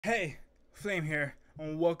Hey, Flame here,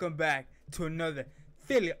 and welcome back to another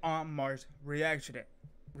Phillyonmars reaction.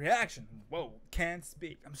 Whoa, can't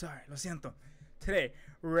speak. I'm sorry, lo siento. Today,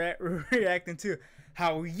 we're reacting to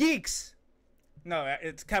how YEEKS, no,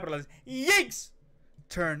 it's capitalized, YEEKS,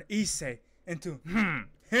 turned Issei into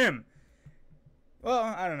him. Well,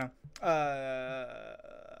 I don't know.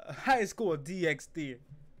 High School DxD.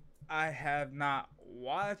 I have not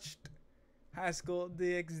watched High School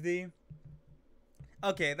DxD.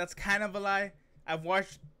 Okay, that's kind of a lie. I've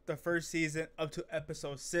watched the first season up to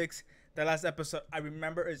episode 6. The last episode I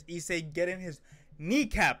remember is Issei getting his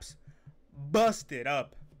kneecaps busted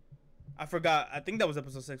up. I forgot. I think that was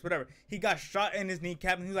episode 6. Whatever. He got shot in his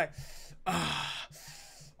kneecap and he was like,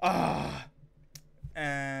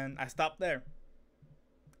 and I stopped there.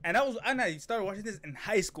 And I started watching this in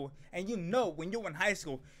high school. And you know, when you're in high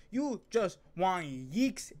school, you just want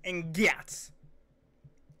YEEKS and GYATS.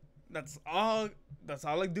 That's all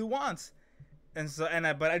a dude wants. And so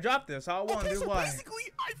but I dropped this. So I want to do why. Basically,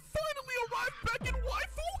 I finally arrived back in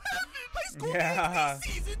waifu heaven. High School DxD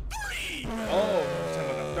season 3. Oh, so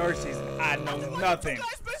about the third season. I know nothing. You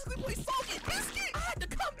guys basically play Soggy Biscuit. I had to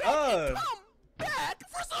come back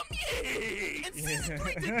for some YEEKS. And season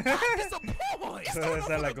 3 did not disappoint. It started off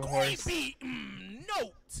with like a horse. Beat.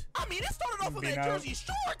 Note. I mean, it started off with that Jersey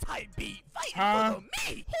Shore type beat. Fighting for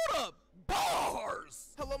the meat. Hold up. Bars.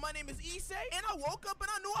 Hello, my name is Issei, and I woke up and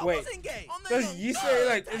I knew I wasn't gay. Does Issei,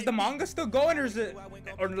 like, is the manga still going, or is it,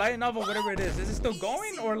 or light novel, whatever it is it still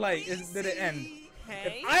going, or like, did it end?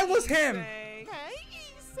 If I was him,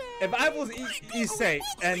 if I was Issei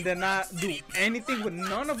and did not do anything with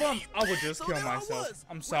none of them, I would just kill myself.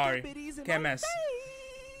 I'm sorry, can't mess.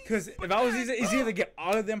 Cause if I was Issei, it's either get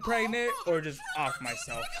all of them pregnant or just off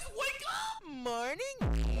myself. Morning,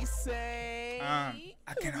 Issei. I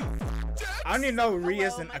don't even know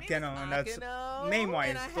Rias and Akeno, and that's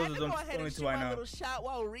name-wise. Those are the only two I know. Little shot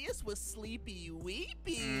while Rias was sleepy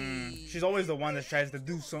weepy. She's always the one that tries to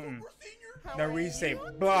do something. That Issei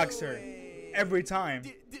blocks her every time.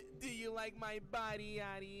 Do you like my body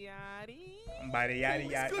yaddy yaddy? Body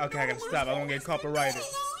yaddy yaddy. Okay, I gotta stop. I don't get copyrighted.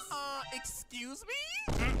 Excuse me?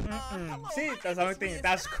 See, that's the only thing.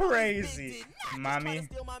 That's crazy, mommy.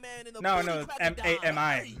 No,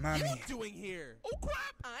 M-A-M-I, mommy. What are you doing here? Oh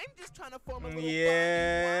crap! I'm just trying to form a little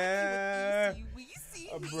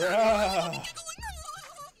bruh.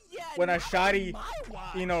 When a shawty,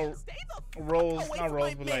 you know, rolls, not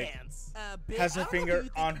rolls, but like has her finger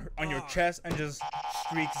on your chest and just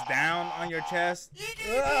streaks down on your chest.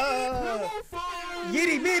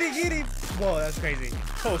 Yitty bitty yitty. Whoa, that's crazy.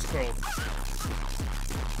 Post scroll.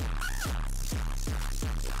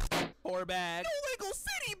 Or bag. No Lego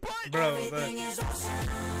City, but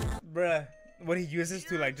bruh, what he uses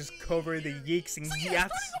to like just cover the YEEKS and GYATS.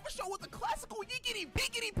 Starting off a show with a classical yiggity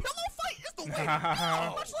biggity pillow fight is the way to go.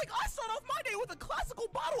 Much like I start off my day with a classical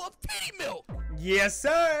bottle of titty milk. Yes,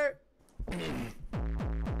 sir.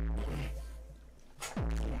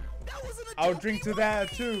 I'll drink to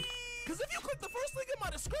that too. Because if you click the first link in my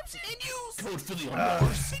description and use code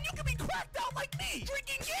Phillyonmars, then you can be cracked out like me,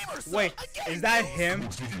 drinking gamer subs. Wait, is that him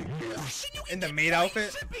in the maid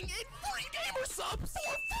outfit? Shipping in free gamer subs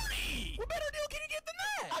for free. What better deal can you get than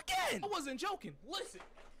that? Again, I wasn't joking. Listen.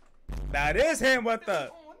 That is him. What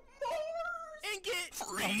the? And get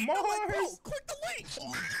free. Mars. Click the link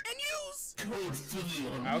and use code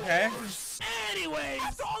Phillyonmars. Okay. Anyway,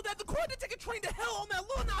 after all that, the crowd did take a train to hell on that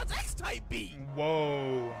Lil Nas X type beat.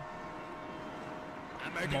 Whoa.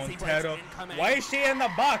 Montero. Why is she in the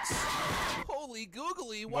box? Holy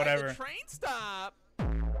googly, why did the train stop?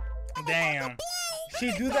 Damn.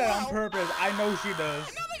 She do that on purpose. I know she does.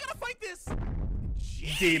 And now they gotta fight this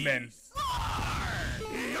demon.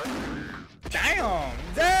 Damn.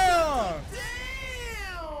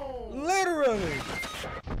 Literally.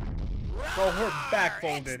 So her back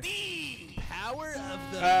folded. Power of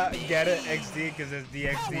the get it, XD, because it's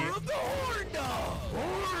DXD. Power of the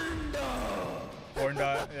Horn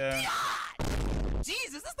dog, yeah.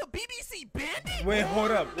 Jeez, is this the BBC Bandit? Wait,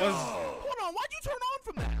 hold up. Hold on, why'd you turn on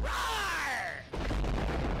from that?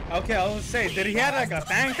 Rawr! Okay, I was gonna say, did he have like a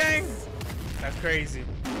thing? That's crazy.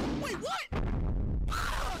 Wait, what?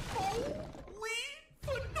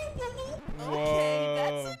 Whoa. Okay,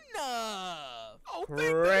 that's enough. Oh,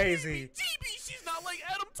 crazy. GB, she's not like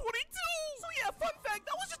Adam 22. So yeah, fun fact,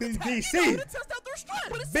 that was just a BBC. to test out their strength.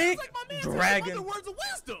 But it Big like my man dragon. other words of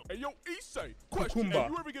wisdom. Hey, yo, Issei, question. Hey,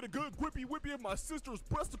 you ever get a good grippy whippy of my sister's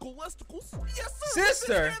breasticles? Yes, sir.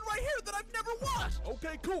 Sister? This right here that I've never washed.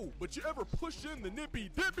 Okay, cool. But you ever push in the nippy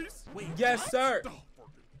dippies? Wait, yes, sir.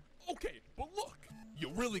 Okay, but look, you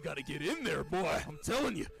really gotta get in there, boy. I'm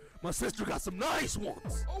telling you. My sister got some nice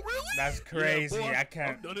ones. Oh, really? That's crazy. Yeah, boy, I can't.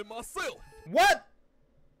 I've done it myself. What?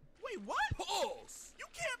 Wait, what? Pause. You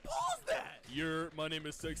can't pause that. My name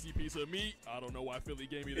is Sexy Piece of Meat. I don't know why Philly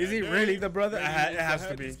gave me that. Is he name. really the brother? It has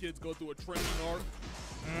to be. These kids go through a training arc.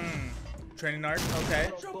 Training arc.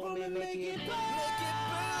 Okay.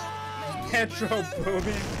 Metro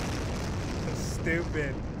booming.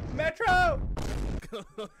 Stupid. Metro.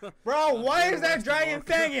 Bro, why is that dragon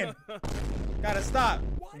banging? Gotta stop.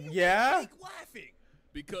 Yeah. Laughing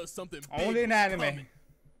because something only in anime. Coming.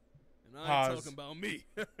 And I ain't talking about me.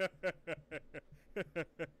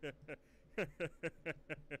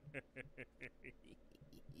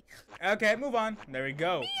 Okay, move on. There we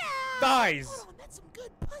go. Thighs. Oh, that's some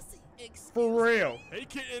good pussy. For real. Hey,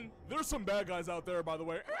 kitten. There's some bad guys out there, by the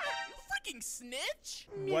way. You freaking snitch.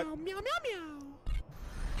 What? Meow, meow, meow, meow.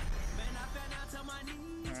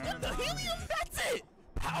 What the helium? That's it.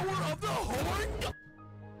 Power of the horn.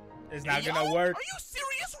 It's not gonna work. Are you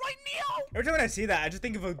serious right now? Every time when I see that, I just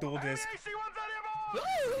think of a dual disc.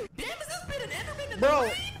 Damn, is this bit an Enderman in Bro, the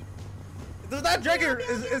rain? does that dragon,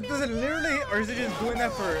 does it literally, or is it just doing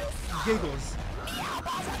that for giggles?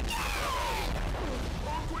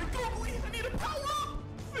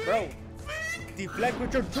 Bro, deflect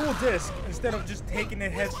with your dual disc instead of just taking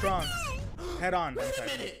it headstrong. Head on. Wait a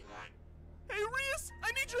minute. Hey, Reese,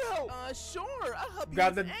 I need your help. Sure, I'll help you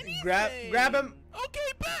Grab with the, anything. grab him. Okay,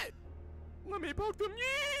 bet. Let me poke them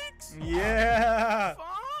yeeks. Yeah.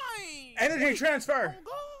 Fine. Energy transfer.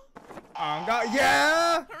 Oh, God.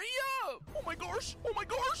 Yeah. hurry up. Oh my gosh. Oh my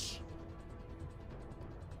gosh.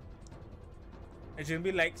 It's gonna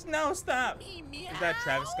be like, no, stop. Is that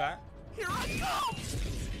Travis Scott? Here I come.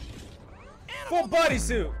 Full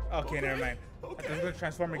bodysuit. Okay, never mind. Okay. I'm gonna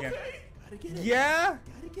transform again. Yeah.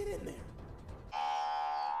 Gotta get in there.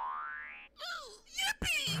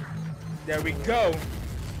 Yippee! There we go.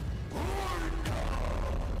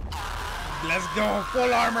 Let's go.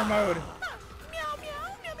 Full armor mode. Meow, meow,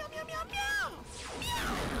 meow, meow, meow, meow,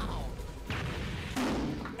 meow.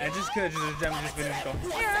 And just could just gem just finished go.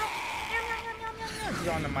 She's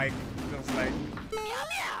on the mic. Feels like. Meow,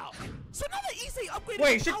 meow. So now that Issei upgraded.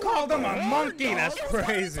 Wait, she called him a monkey. That's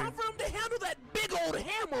crazy. Time for him to handle that big old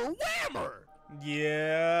hammer whammer.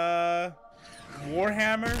 Yeah.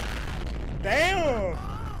 Warhammer. Damn.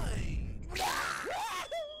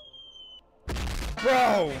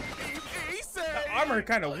 Bro. The armor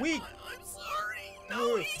kind of weak. I'm sorry.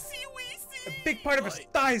 No, Issei, Weezy. A big part of his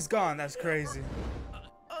thigh's gone. That's crazy.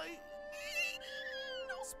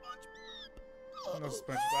 No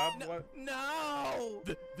SpongeBob. What? No.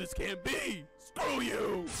 This can't be. Screw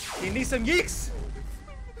you. He needs some yeeks.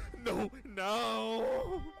 No.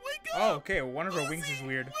 Wake up. Oh, okay. One of her wings is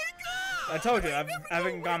weird. I told you, I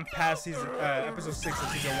haven't gone past season episode 6 of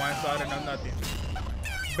season 1, so I don't know nothing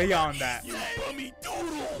beyond that. You bummy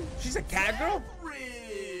doodle. She's a cat girl?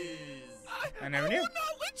 I never knew. I will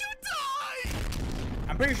not let you die.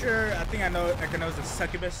 I'm pretty sure, I think I know it's a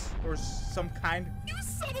succubus or some kind. You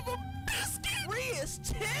son of a biscuit. Rias,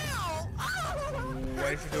 chill.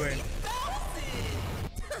 What is she doing?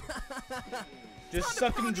 Just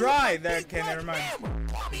sucking dry there, okay, never mind.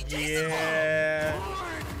 Yeah.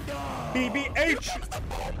 BBH.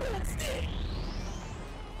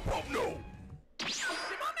 Oh no. Did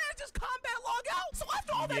my man just combat log out? So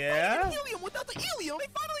after all that Yeah. helium without the helium, they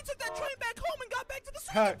finally took that train back home and got back to the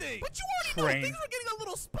swing thing. But you already know things were getting a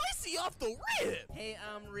little spicy off the rip. Hey,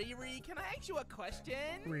 Riri, can I ask you a question?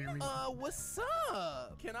 Riri. What's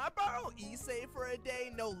up? Can I borrow Issei for a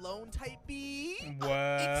day? No loan type B?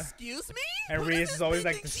 What? Excuse me? And Reese is always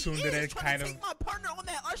like the tsundere kind of. Take my partner on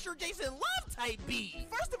that Usher Jason Love type B.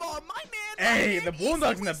 First of all, my man. Hey, the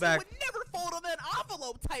Boondocks in the back. Would never fold on that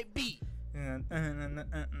envelope type B.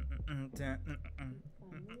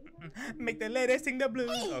 Make the lady sing the blues.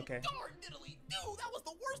 Oh, okay. darn diddly, dude, that was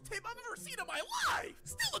the worst tape I've ever seen in my life.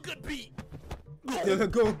 Still a good beat. Still a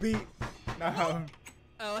good beat.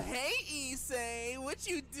 Oh, hey, Issei, what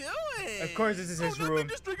you doing? Of course, this is his room.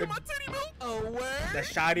 Just drinking my titty milk. Oh, where? The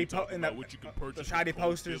shoddy the shoddy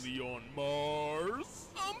posters. Phillyonmars.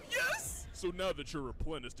 Yes. So now that you're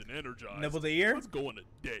replenished and energized, Nibble the ear. let's go on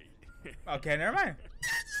a date. Okay, never mind.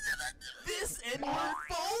 This and we're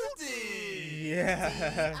folded.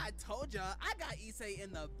 Yeah. I told ya, I got Issei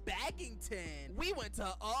in the bagging tin. We went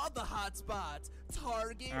to all the hot spots.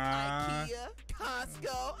 Target, IKEA,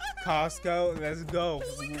 Costco. Costco, let's go.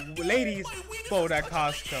 Ladies, fold at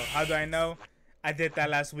Costco. How do I know? I did that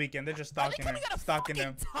last weekend. They're just stalking her. Stalking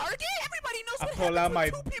them. Target? Everybody knows I what pull out my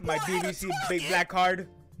happens BBC when two big people black card.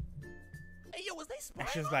 Hey, yo, was they And spying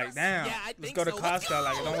she's on like, us? damn, Yeah, I let's think go to so. Let's Costco. go.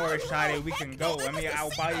 Like, don't worry, Shadi, we can go. I mean,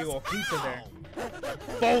 I'll buy you a pizza there.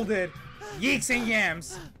 Folded. Yeeks and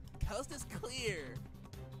yams. Coast is clear.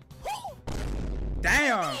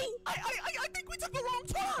 Damn. I think we took the wrong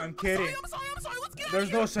turn. I'm kidding. I'm sorry. Let's get out There's of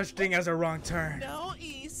here. no such thing as a wrong turn. No,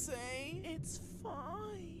 Issei. It's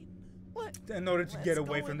fine. What? In order to get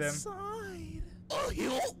away from them. Inside. Oh,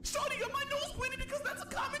 Shawty got my nose bleeding because that's a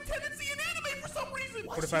common tendency in anime for some reason.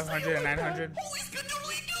 4,500 and 900. Holy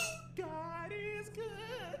skadoodly-doo. God is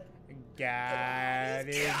good. God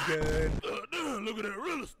is good. Look at that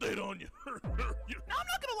real estate on you. Now, I'm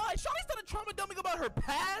not gonna lie, Shawty's done a trauma dumping about her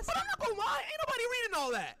past, but I'm not gonna lie, ain't nobody reading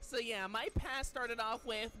all that. So yeah, my past started off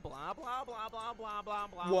with blah blah blah blah blah blah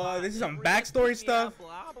blah. Well, this is some backstory stuff.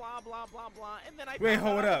 Blah blah blah blah blah, and then I Wait, found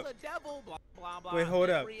hold out I up. was a devil. Blah blah blah. Wait, hold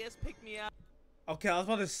up. Rias picked me up. Okay, I was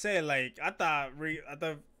about to say, like, I thought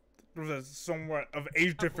there was a somewhat of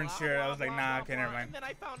age difference here. I was like, nah, okay, never mind. And then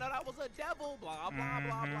I found out I was a devil. Blah blah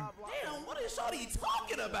blah blah blah. Damn, what is Shawty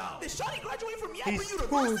talking about? Did Shawty graduate from He's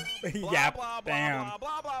University? Yap, Blah, blah, damn. blah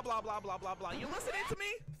blah blah blah blah blah blah blah. You listening to me?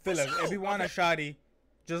 Philip, For if you sure. want a shoddy,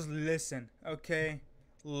 just listen, okay?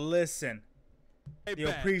 Listen. You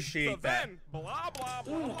appreciate that. Blah blah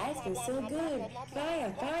blah. Ice cream so good.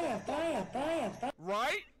 Fire.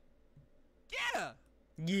 Right? Yeah.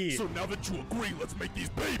 Yeah. So now that you agree, let's make these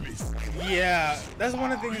babies. Yeah, that's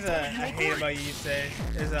one of the things that I hate about Issei,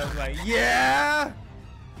 is I was like, yeah!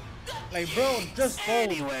 Like, bro, just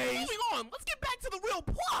fold. Anyway, moving on, let's get back to the real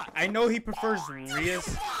plot. I know he prefers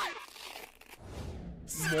Rias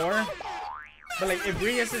more, but like, if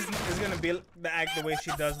Rias is gonna be act the way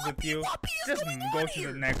she does with you, just go to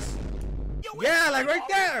the next. Yeah, like right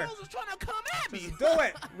there. Just do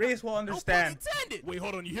it. Rias will understand. Wait,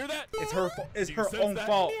 hold on, you hear that? It's her. It's her own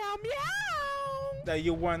fault that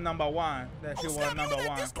you weren't number one. That she wasn't number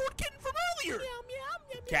one. Discord kitten from earlier.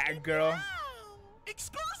 Cat girl.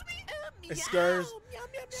 Excuse me? Excuse.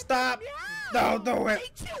 Stop. Don't do it. Hey,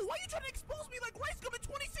 chill. Why you trying to expose me like Rice Gum in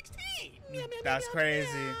 2016? That's crazy.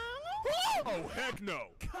 Oh, heck no.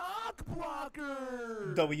 Cock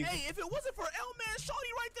blocker. W. Hey, if it wasn't for L-Man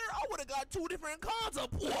Shawty right there, I would have got 2 different kinds of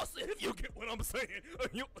pussy. If you get what I'm saying.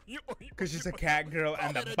 Because she's a cat girl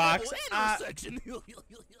and the a box. double intersection.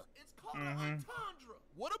 It's called an entendre.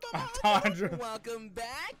 What about Entendre. Welcome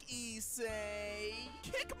back, Issei.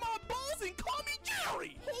 Kick my balls and call me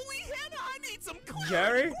Jerry. Holy henna, I need some clarity.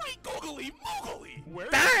 Jerry? Great googly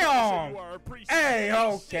moogly. Damn! Hey,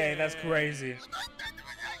 okay, that's crazy.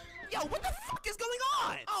 Yo, what the fuck is going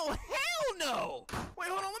on? Oh, hell no! Wait,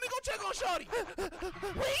 hold on, let me go check on Shawty.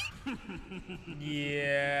 Wait!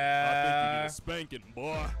 Yeah. I think you need a spanking,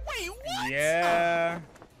 boy. Wait, what? Yeah.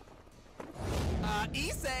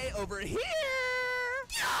 Issei over here.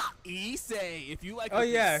 Issei, if you like. Oh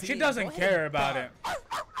yeah, she doesn't care about it.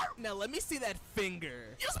 Now let me see that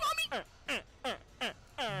finger. Yes, mommy.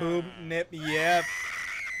 Boob, nip, yep.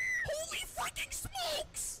 Holy freaking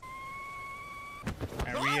smokes!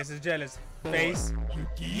 And Rias is jealous. Face.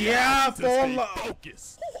 Yeah, full love.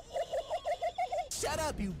 Focus. Shut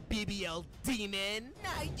up, you BBL demon.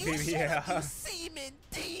 Nah, you BBL. shut up, you semen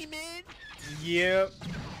demon. Yep.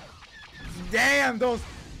 Damn, those.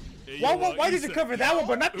 Why did you cover that one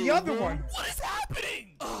but not the other one? What is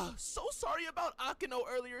happening? So sorry about Akino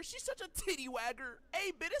earlier. She's such a titty wagger.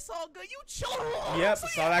 Hey, but it's all good. You chill. Yep, So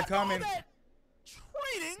saw that coming. That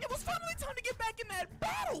training. It was finally time to get back in that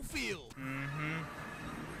battlefield. Mm-hmm.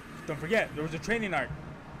 Don't forget, there was a training arc.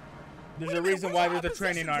 There's a reason why there's a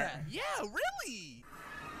training arc. Yeah, really?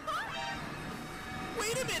 Huh?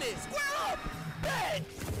 Wait a minute. Square up. Bet.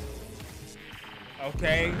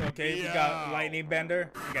 Okay, we got lightning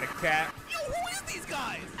bender. We got a cat. Yo, who is these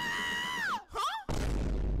guys? Huh?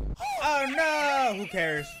 Oh no! Who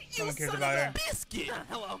cares? No one cares about her. Biscuit.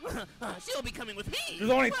 Hello. She'll be coming with me.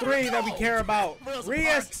 There's only 3 that we care about.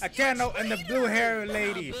 Rias, Akeno, and the blue hair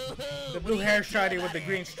lady. The blue hair shawty with the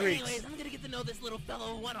green streaks. Anyways, I'm gonna get to know this little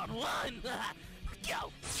fellow one-on-one.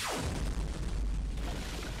 Go.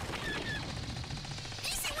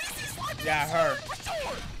 Yeah, her.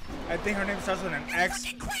 I think her name starts with an X.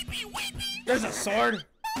 There's a sword.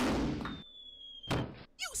 You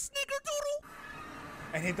snickerdoodle.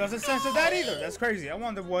 And he doesn't censor that either. That's crazy. I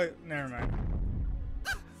wonder what. Never mind.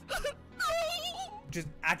 Just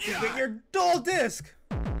activate your dual disc.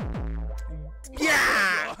 Yeah.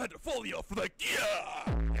 I had to follow you for the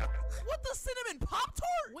What the cinnamon pop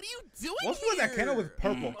tart? What are you doing What's with that Akeno with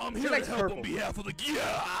purple? I'm She here likes to help purple. on behalf of the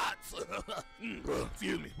Gyats.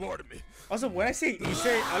 Excuse me, pardon me. Also, when I say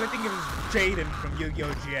Issei, I only think of Jaden from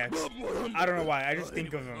Yu-Gi-Oh! GX. I don't know why. I just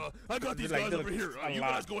think of him. I got these Like, guys they over look here. a You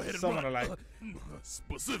lot. guys go ahead and Somewhat run. alike.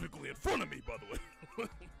 Specifically in front of me, by the way.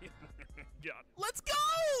 Let's go!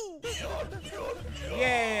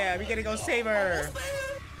 Yeah, we gotta go save her.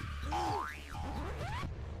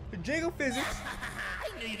 Jiggle physics.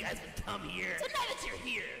 I knew you guys would come here. So now that you're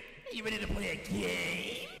here, are you ready to play a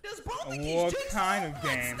game? Does Bro think What he's kind of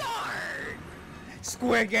game? Start!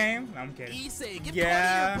 Square game? No, I'm kidding. Issei, give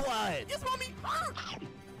Yeah. Cardi your blood. Yes, mommy.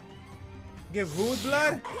 Give who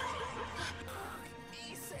blood?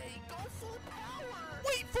 Issei, go full power.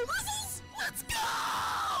 Wait, for whistles? Let's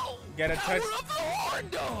go! Get a Power touch. of the horn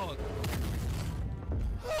dog.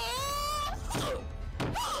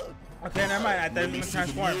 Okay, never mind. I thought it was gonna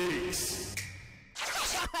transform.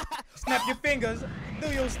 Snap your fingers.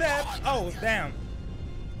 Do your step. Oh, damn.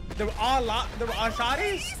 They were all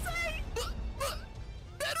shotties?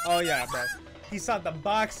 Oh, yeah, bro. He saw the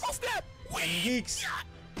box and yeeks.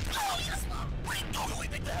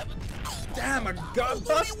 Damn, a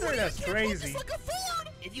gunbuster? That's crazy.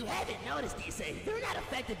 If you haven't noticed, Issei, they're not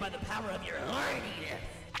affected by the power of your horn eater.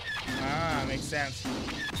 Ah, makes sense. I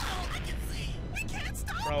can see. We can't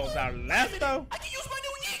stop. Bro, that left though? I can use my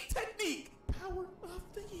new yeek technique. Power of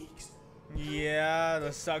the yeeks. Yeah,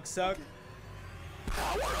 the suck.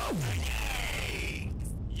 Power of the yeeks.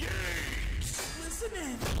 Yeeks. Listen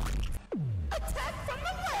in. Attack from the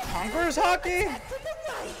left. Conqueror's hockey? Attack to the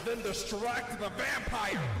right. Then distract the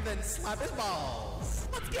vampire. Then slap his balls.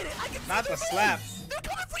 Let's get it. I can Not see the their slap. moves. They're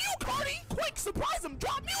coming for you, Cardi. Quick, surprise them.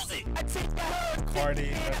 Drop music. I take the herd. Cardi,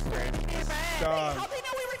 that's great. How Dog. they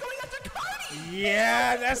know we were going after Cardi?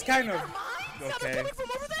 Yeah, that's kind of Now they're okay. coming from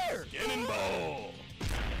over there. Cannonball.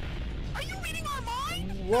 Are you reading our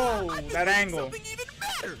mind? Whoa, I'm just that reading angle. Something even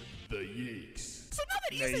better. The Yeeks. So now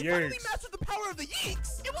that The Issei finally yeeks. mastered the power of the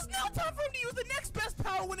yeeks, it was now time for him to use the next best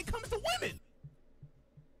power when it comes to women.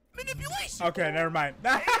 Manipulation. Okay, never mind.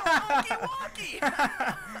 Walkie.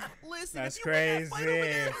 Listen, That's if you win that fight over crazy.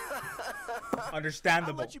 there, I'll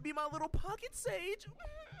Understandable. let you be my little pocket sage.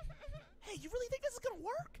 Hey, you really think this is gonna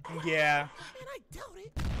work? Yeah. Man, I doubt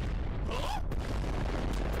it.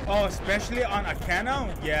 Oh, especially on a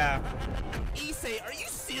Kano? Yeah. Issei, are you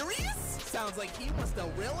serious? Sounds like he was the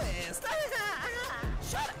realest.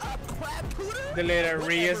 Shut up, crab cooter. The later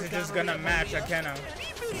Rias is Whatever, just gonna Gonorrhea match a Maria. Kano.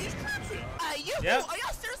 You, Yep. are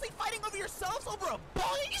y'all seriously fighting over yourselves over a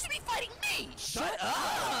ball? You should be fighting me. Shut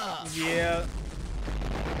up. Yeah.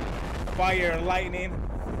 Fire, lightning.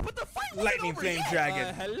 But the fight wasn't Lightning over flame yet.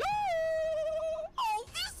 dragon. Hello? Oh,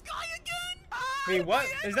 this guy again? Wait, what?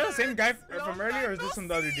 Is that the same guy from earlier, or is this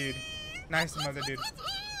some other dude? Nice, some other dude.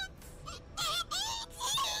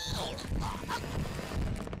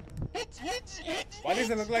 Why does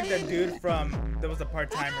it look like that dude from, there was the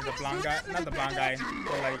part-timer, the blonde guy, not the blonde guy,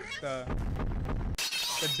 but like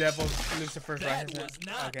the devil Lucifer's right here.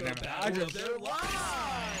 Okay, never mind.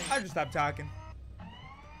 I just stopped talking.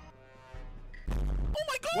 Oh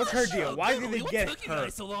my gosh! What's her deal? Why did they What get took you her?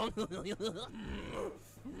 guys so long?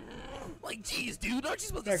 Like, geez, dude, aren't you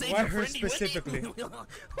supposed to Like, save why your her friend Wendy? specifically? like,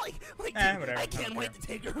 Eh, dude, whatever, I I can't don't wait care. to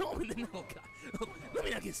take her home and then, oh god, let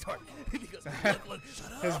me not get started. Because, look,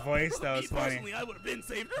 shut up. His voice, though, Me is funny. personally, I would have been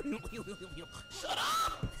saved her. Shut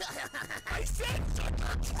up! I said shut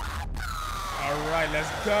the trap! Alright,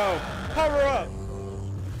 let's go. Power up.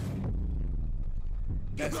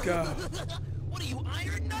 Let's go. What are you,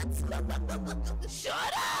 iron nuts? Shut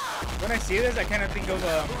up! When I see this, I kind of think of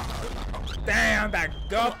damn, that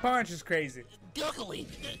gut punch is crazy. Guckily.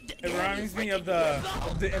 It reminds me of the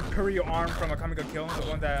Imperial arm from A Comic Kill, the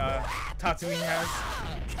one that Tatsumi has.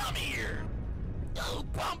 Come here! Oh,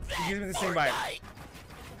 bump that! He gives me the same vibe. Fortnite.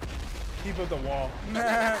 He built the wall.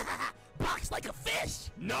 Box like a fish!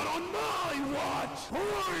 Not on my watch!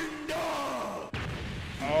 Horned!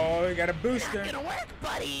 Oh, we got a booster. Not gonna work,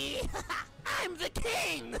 buddy! I'm the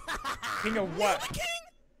king! King of what? The king?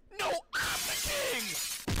 No, I'm the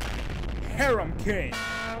king. Harem King.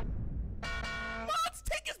 Mods,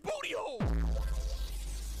 take his booty hole.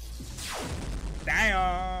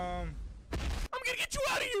 Damn. I'm gonna get you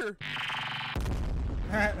out of here.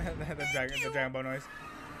 the Dragon Ball noise.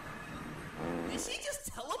 Did she just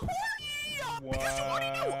teleport? Yeah, What? because you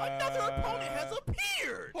already knew another opponent has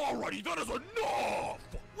appeared. Alrighty, that is enough!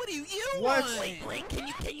 What do you What? want? Wait,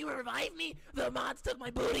 can you revive me? The mods took my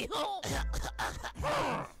booty hole.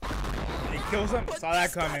 He kills him. But Saw that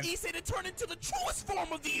this got coming. Issei to turn into the truest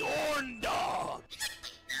form of the horn dog.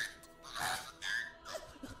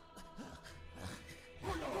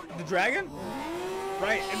 The dragon?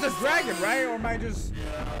 Right, it's a dragon, right? Or am I just...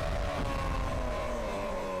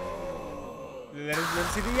 Let's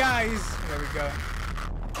see the eyes. There we go.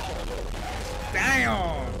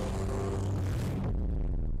 Damn!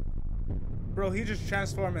 Bro, he just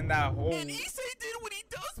transformed in that whole And Issei did what he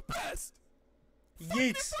does best.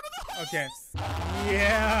 yeeks. Okay.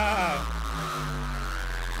 Yeah.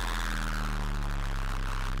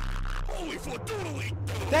 Holy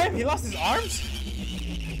fladoodly. Damn, he lost his arms?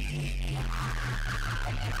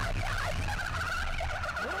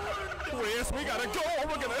 Chris, we gotta go.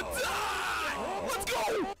 We're gonna die. Let's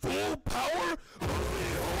go. Full power.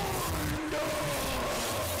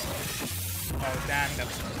 Oh, damn,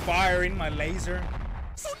 that's firing my laser.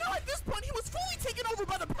 So now at this point, he was fully taken over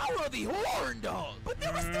by the power of the horn dog. But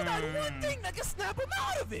there was still that one thing that could snap him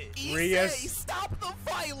out of it. Issei, stop the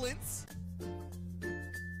violence.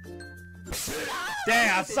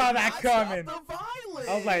 Damn, I saw that coming. Stop the violence.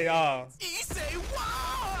 I was like, oh. Issei,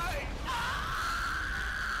 why?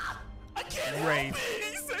 I can't Rage. help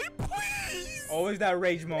it. Issei, please. Always that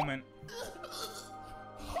rage moment.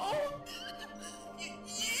 Oh.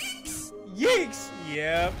 Yeeks. Yeeks!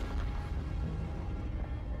 Yep.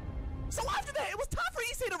 So after that, it was time for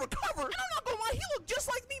Issei to recover. And I'm not gonna lie, he looked just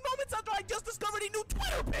like me moments after I just discovered a new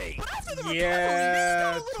Twitter page. But after the recovery, Yeah,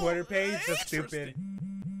 got a little Twitter page, that's interesting. stupid.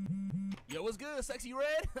 Yo, what's good, Sexy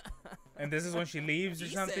Red? And this is when she leaves or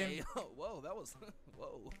something? Issei. Oh, whoa, that was,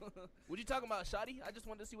 whoa. What you talking about, Shotty? I just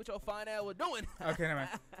wanted to see what your fine ass was doing. Okay, never mind.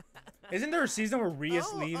 Isn't there a season where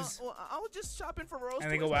Rias leaves? Well, I was just shopping for Rose.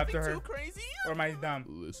 And they go after her? Too crazy. Or am I dumb?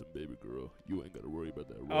 Listen, baby girl, you ain't gotta worry about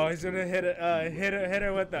that. Oh, he's gonna hit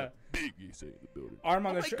her with the Big Issei in the building. arm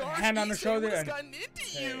on the hand on the shoulder and gotten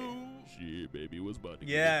into you. Shit, baby, was about to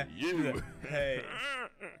yeah. get into you. Hey.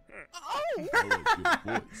 Oh. I like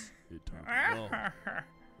your voice. It turned me on.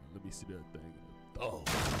 Let me see that thing. Oh.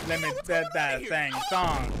 Let me set that thing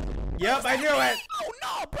song. Yep, I knew it. Oh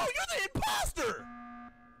no, bro, you're the imposter.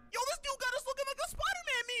 Yo, this dude got us looking like a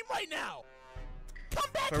Spider-Man meme right now. Come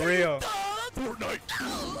back For here, real. you thug. Fortnite.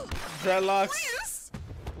 Dreadlocks, Rias.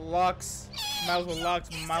 locks, miles with locks,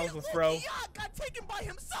 miles with throw. Yacht got taken by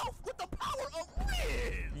himself with the power of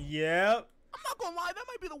Riz. Yep. I'm not gonna lie, that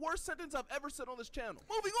might be the worst sentence I've ever said on this channel.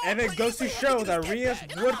 Moving on. And it goes to show that Rias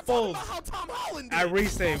would fold at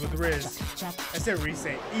Issei with Riz. I said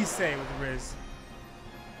Issei with Riz.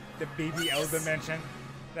 The BBL dimension.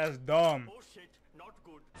 That's dumb.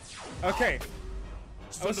 Okay.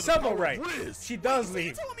 I was somewhat right. She does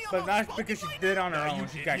leave, but not because she did it on her own.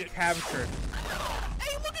 She got captured.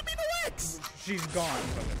 Hey, look at me, the X. She's gone.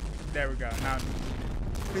 There we go. Now,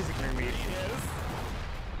 physically leave.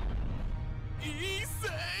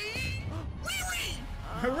 Issei! Riri!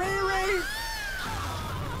 Riri!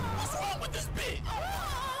 What's wrong with this bitch?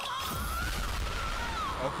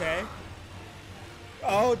 Okay.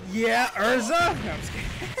 Oh, yeah, Urza? No, I'm just kidding.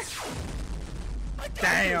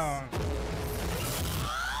 Damn.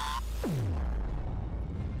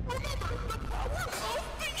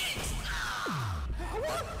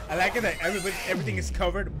 I like it that everything is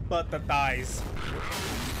covered but the thighs.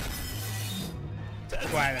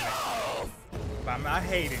 But I'm not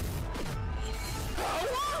hating.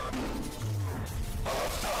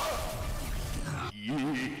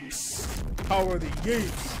 Yeeks. Power the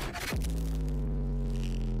Yeeks.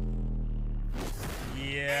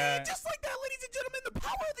 Yeah. Just like that, ladies and gentlemen, the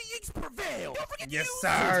power of the Yeeks prevail. Don't forget Yes, to use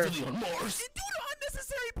sir. and due to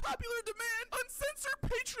unnecessary popular demand, uncensored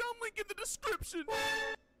Patreon link in the description.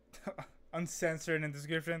 Uncensored in the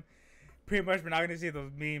description. Pretty much, we're not gonna see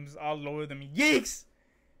those memes all over them. Yeeks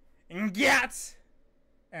and gyats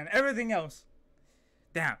and everything else.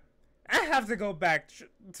 Damn, I have to go back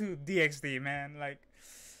to DxD, man. Like,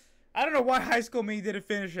 I don't know why High School Me didn't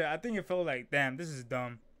finish it. I think it felt like, damn, this is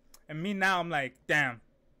dumb. And me now, I'm like, damn,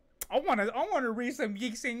 I wanna read some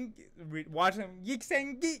Yeeks and watch some Yeeks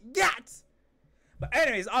and gyats. But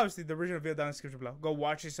anyways, obviously the original video down in the description below. Go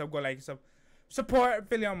watch it, go like it, support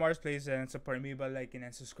Phillyonmars, please, and support me by liking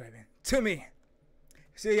and subscribing to me.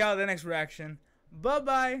 See y'all in the next reaction. Bye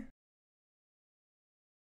bye.